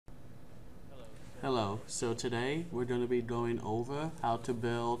Hello, so today we're going to be going over how to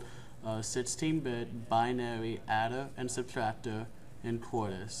build a 16-bit binary adder and subtractor in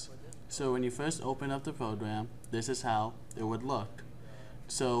Quartus. So when you first open up the program, this is how it would look.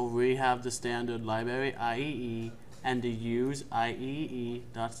 So we have the standard library IEE and the use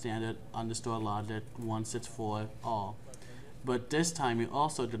IEE.standard_logic 164 all. But this time you're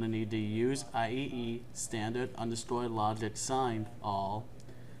also going to need the use IEE standard_logic signed all.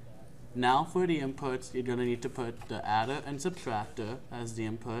 Now for the inputs, you're going to need to put the adder and subtractor as the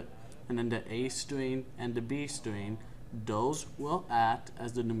input, and then the A string and the B string. Those will act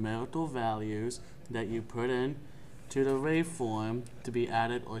as the numerical values that you put in to the waveform to be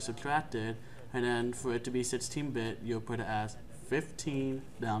added or subtracted, and then for it to be 16-bit, you'll put it as 15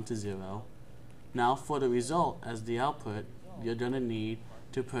 down to 0. Now for the result as the output, you're going to need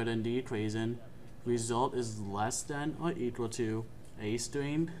to put in the equation result is less than or equal to A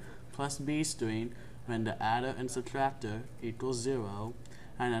string plus B string when the adder and subtractor equals 0,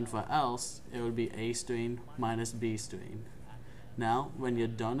 and then for else it would be A string minus B string. Now when you're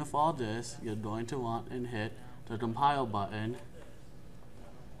done with all this, you're going to want and hit the compile button,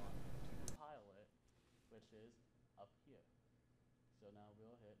 which is up here. So now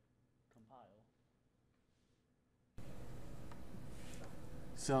we'll hit compile.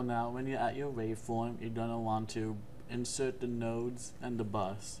 So now when you're at your waveform, you're going to want to insert the nodes and the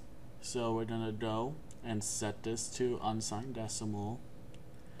bus. So we're going to go and set this to unsigned decimal.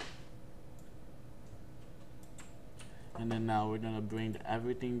 And then now we're going to bring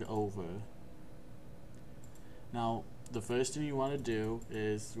everything over. Now the first thing you want to do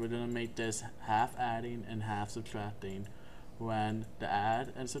is we're going to make this half adding and half subtracting. When the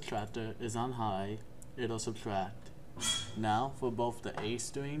add and subtractor is on high, it'll subtract. Now for both the A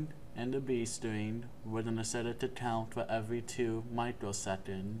string and the B string, we're going to set it to count for every 2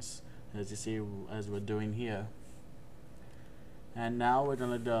 microseconds, as you see as we're doing here. And now we're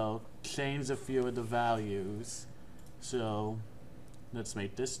going to go change a few of the values. So let's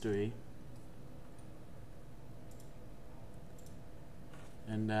make this 3.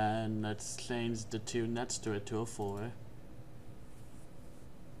 And then let's change the 2 next to it to a 4.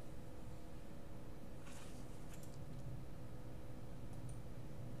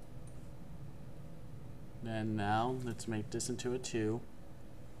 And now let's make this into a 2.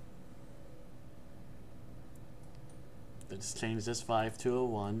 Let's change this 5 to a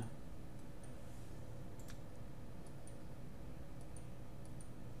 1.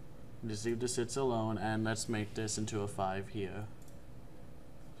 Just leave the 6 alone, and let's make this into a 5 here.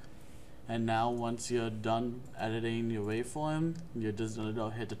 And now once you're done editing your waveform, you're just going to go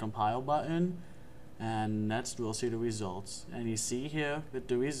hit the compile button, and next we'll see the results. And you see here with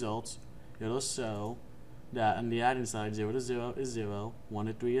the results, it'll show that on the adding side, 0 to 0 is 0, 1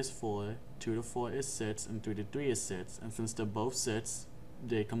 to 3 is 4, 2 to 4 is 6, and 3 to 3 is 6. And since they're both 6,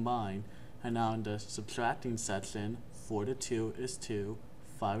 they combine. And now in the subtracting section, 4 to 2 is 2,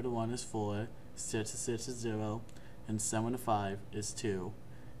 5 to 1 is 4, 6 to 6 is 0, and 7 to 5 is 2.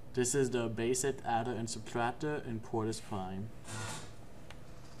 This is the basic adder and subtractor in Quartus Prime.